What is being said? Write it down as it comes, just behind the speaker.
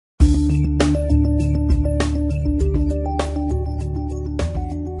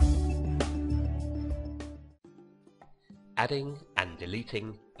Adding and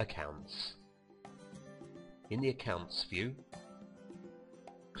deleting accounts. In the Accounts view,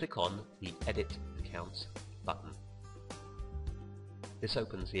 click on the Edit Accounts button. This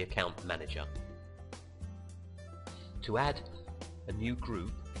opens the Account Manager. To add a new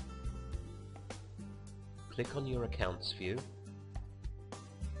group, click on your Accounts view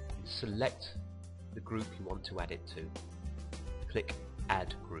and select the group you want to add it to. Click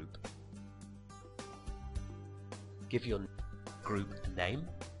Add Group. Give your group a name.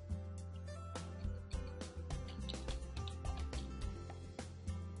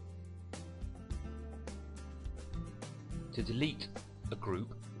 To delete a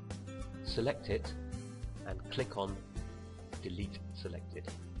group, select it and click on Delete Selected.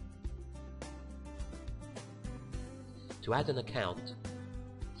 To add an account,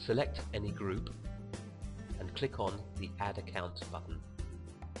 select any group and click on the Add Account button.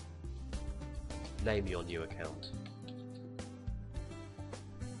 Name your new account.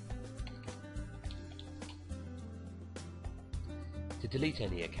 To delete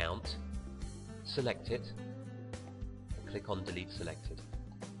any account, select it and click on Delete Selected.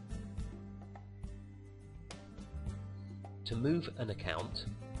 To move an account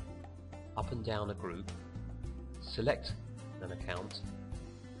up and down a group, select an account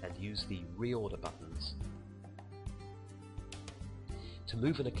and use the Reorder buttons. To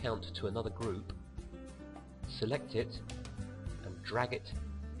move an account to another group, select it and drag it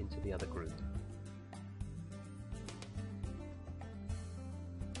into the other group.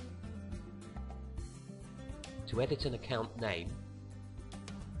 To edit an account name,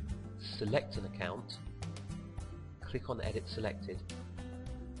 select an account, click on Edit Selected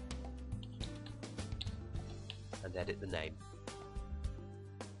and edit the name.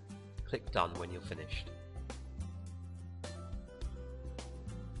 Click Done when you're finished.